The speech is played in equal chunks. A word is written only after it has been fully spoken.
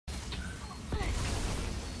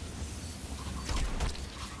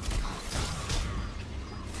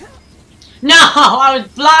No, I was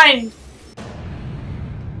blind!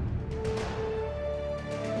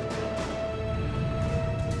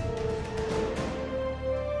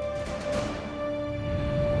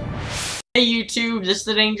 Hey YouTube, this is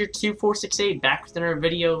the Danger2468 back with another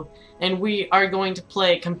video, and we are going to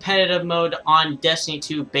play competitive mode on Destiny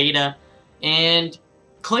 2 beta, and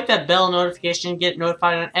click that bell notification, get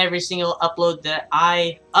notified on every single upload that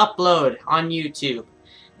I upload on YouTube.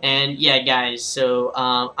 And yeah guys, so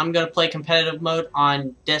I'm gonna play competitive mode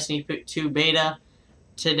on Destiny 2 beta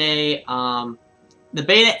today. The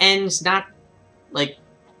beta ends not like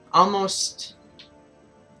almost,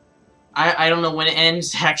 I don't know when it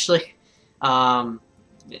ends actually.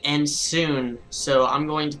 It ends soon, so I'm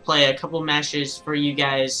going to play a couple matches for you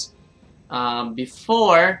guys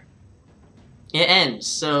before it ends.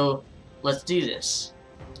 So let's do this.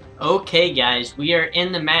 Okay guys, we are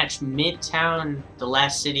in the match Midtown, the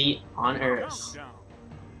last city on Earth.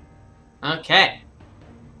 Okay,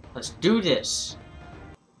 let's do this.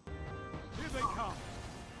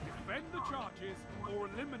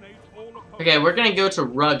 Okay, we're gonna go to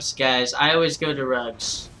Rugs, guys. I always go to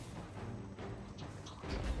Rugs.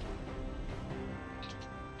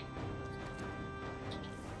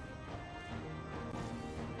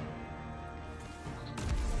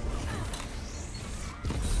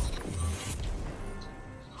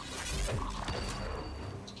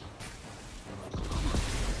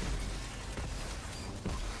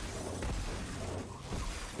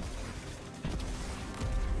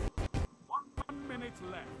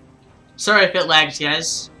 Sorry if it lags,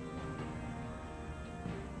 guys.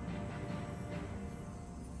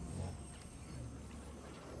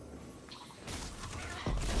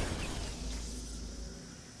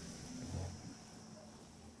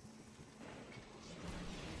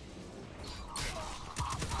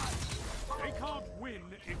 They can't win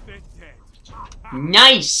if they're dead.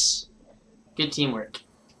 Nice! Good teamwork.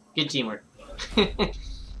 Good teamwork.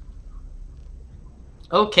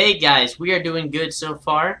 Okay, guys, we are doing good so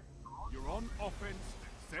far.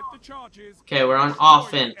 Okay, we're on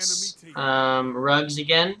offense. Rugs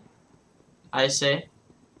again, I say.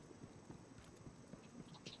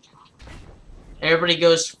 Everybody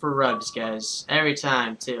goes for Rugs, guys. Every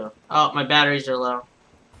time, too. Oh, my batteries are low.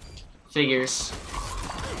 Figures.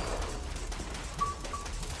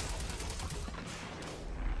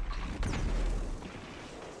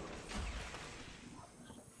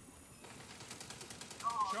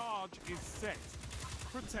 Charge is set.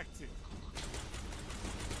 Protected.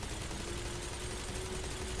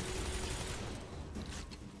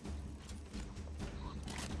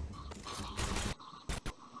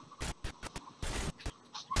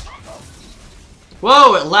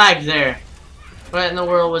 Whoa, it lagged there. What in the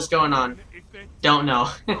world was going on? Don't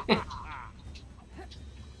know.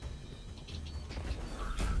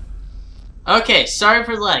 Okay, sorry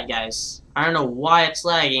for the lag, guys. I don't know why it's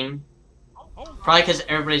lagging. Probably because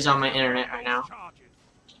everybody's on my internet right now.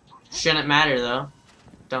 Shouldn't matter, though.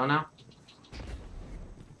 Don't know.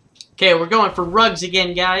 Okay, we're going for Rugs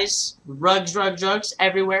again, guys. Rugs, rugs, rugs.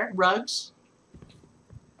 Everywhere. Rugs.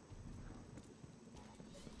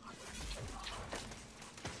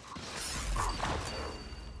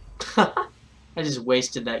 I just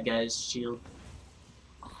wasted that guy's shield.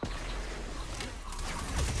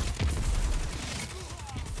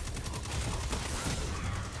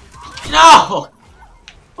 No!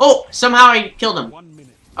 Oh, somehow I killed him.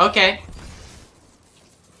 Okay.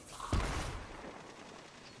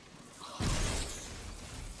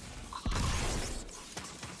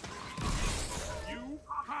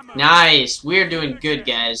 Nice. We're doing good,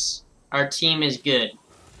 guys. Our team is good.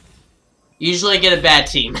 Usually I get a bad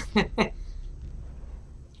team.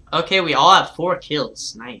 Okay, we all have 4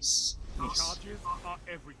 kills. Nice. Nice.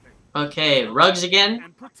 Okay, Rugs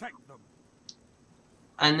again.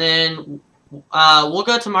 And then we'll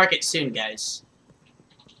go to market soon, guys.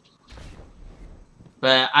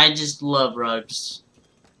 But I just love Rugs.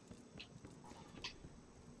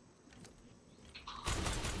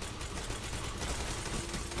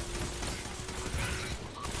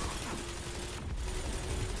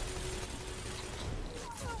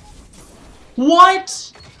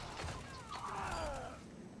 What?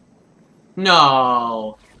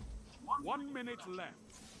 No. 1 minute left.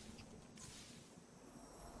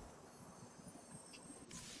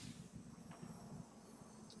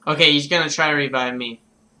 Okay, he's gonna try to revive me.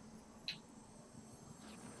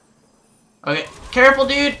 Okay, careful,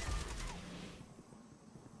 dude.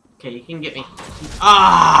 Okay, you can get me.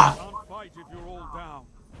 Ah!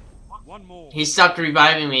 He stopped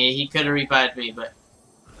reviving me. He could have revived me, but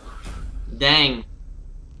dang.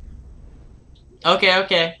 Okay,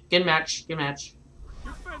 okay. Good match. Good match.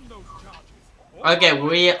 Defend those charges. Okay,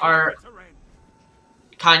 we are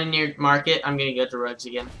kind of near market. I'm gonna go to rugs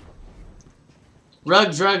again.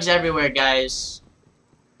 Rugs everywhere, guys.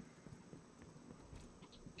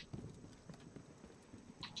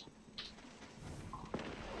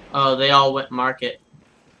 Oh, they all went market.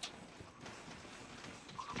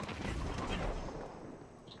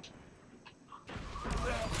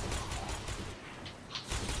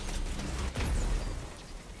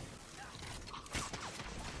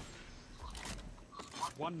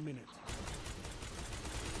 One minute.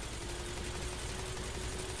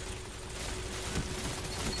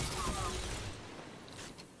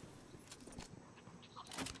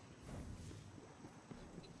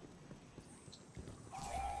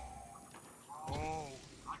 Oh,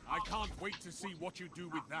 I can't wait to see what you do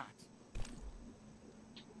with that.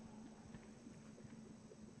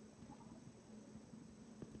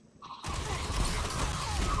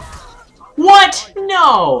 What?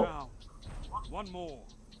 No! Down. One more.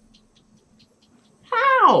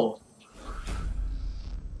 How?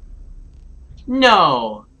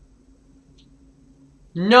 No.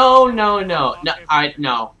 No, no, no. No,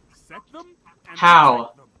 no. Set them and How?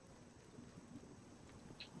 protect them.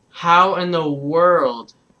 How in the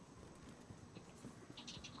world?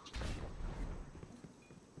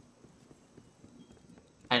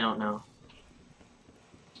 I don't know.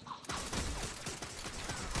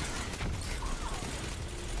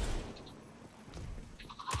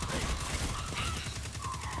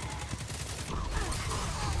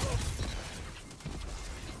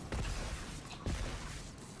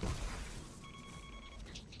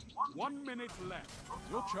 One minute left.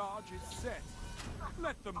 Your charge is set.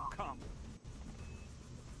 Let them come.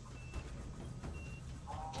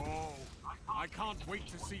 Oh, I can't wait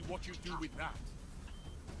to see what you do with that.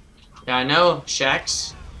 Yeah, I know,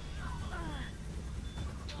 Shax.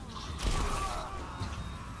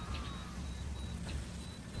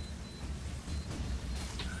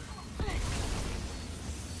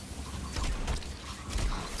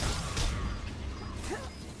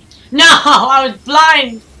 No, I was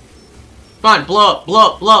blind. Come on, blow up,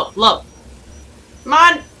 blow up, blow up, blow up. Come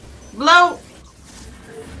on, blow.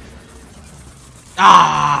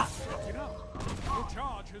 Ah, Get up. Your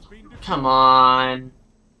charge has been defeated. come on.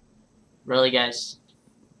 Really, guys?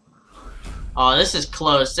 Oh, this is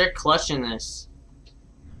close. They're clutching this.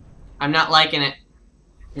 I'm not liking it.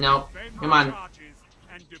 No, Defend come your on. charges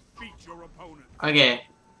and defeat your opponent. Okay.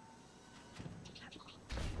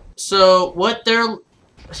 So what they're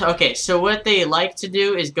so what they like to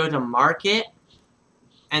do is go to market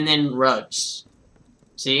and then rugs.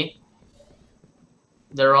 See?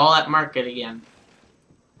 They're all at market again.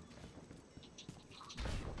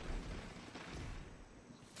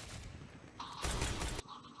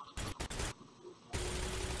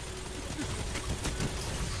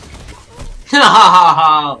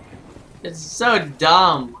 It's so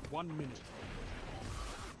dumb. 1 minute.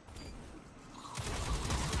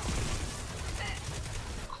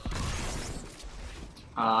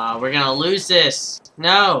 We're gonna lose this.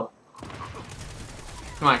 No.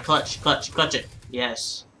 Come on, clutch, clutch, clutch it.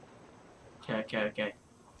 Yes. Okay, okay, okay.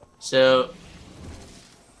 So.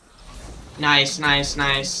 Nice, nice,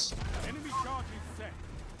 nice. Enemy charge is set.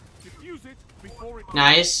 Defuse it before it.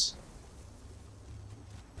 Nice.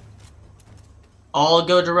 All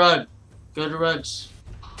go to rug. Go to rugs.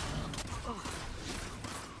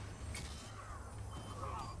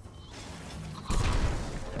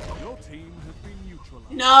 Your team has been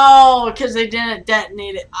neutralized. No, because they didn't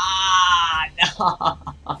detonate it. Ah, no.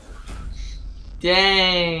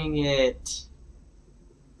 Dang it.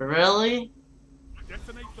 Really?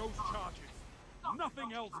 Detonate those charges.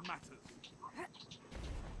 Nothing else matters.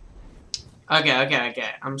 Okay, okay, okay.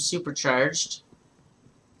 I'm supercharged.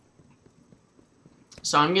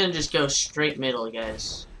 So I'm gonna just go straight middle,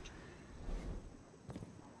 guys.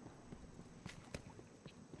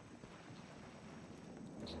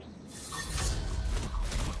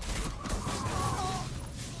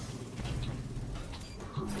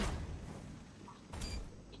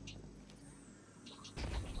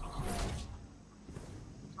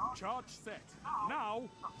 Charge set. Now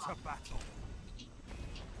to battle.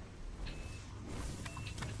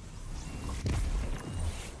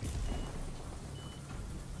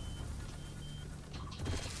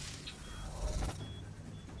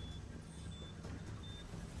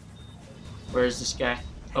 Where is this guy?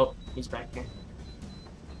 Oh, he's back here.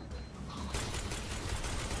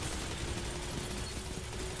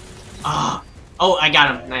 Ah! Oh, I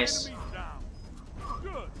got him. Nice. Enemies down.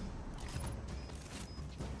 Good.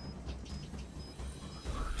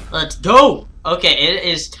 Let's go! Okay, it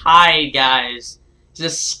is tied, guys.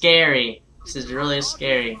 This is scary. This is really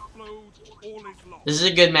scary. Explodes, all is This is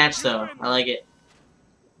a good match, though. I like it.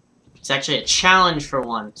 It's actually a challenge for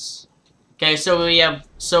once. Okay, so we have...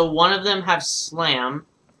 So one of them have slam.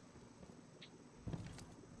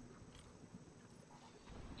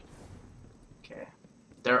 Okay.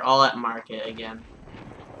 They're all at market again.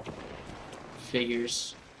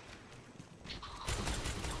 Figures.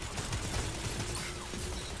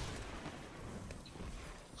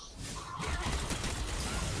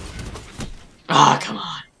 Ah, come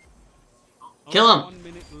on. Kill him. 1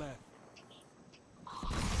 minute left.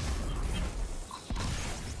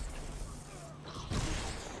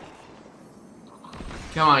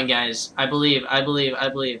 Come on, guys. I believe. I believe. I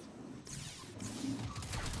believe.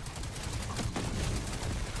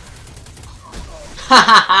 Ha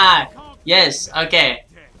ha ha! Yes, okay.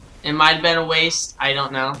 It might have been a waste. I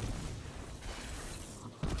don't know.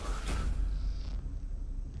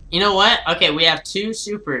 You know what? Okay, we have 2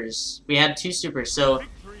 supers. We had 2 supers. So,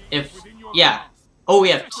 if... Yeah. Oh, we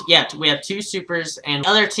have... Yeah, we have 2 supers and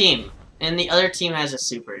other team. And the other team has a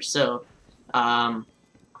super. So,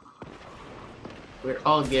 we're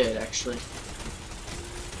all good, actually.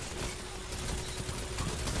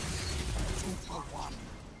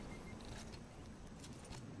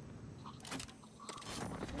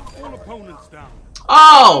 All opponents down.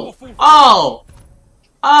 Oh! Oh!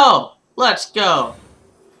 Oh! Let's go.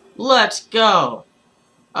 Let's go.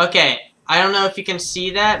 Okay, I don't know if you can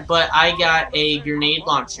see that, but I got a grenade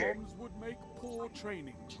launcher.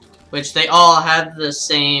 Which they all have the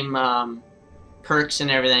same perks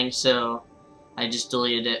and everything, so I just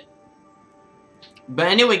deleted it. But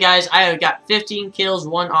anyway, guys, I got 15 kills,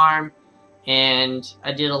 1 arm, and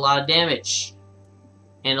I did a lot of damage.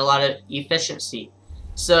 And a lot of efficiency.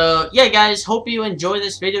 So, yeah, guys, hope you enjoy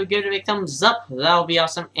this video. Give it a big thumbs up. That'll be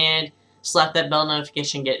awesome. And slap that bell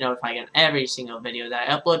notification, get notified on every single video that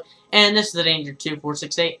I upload. And this is the Danger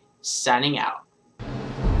 2468 signing out.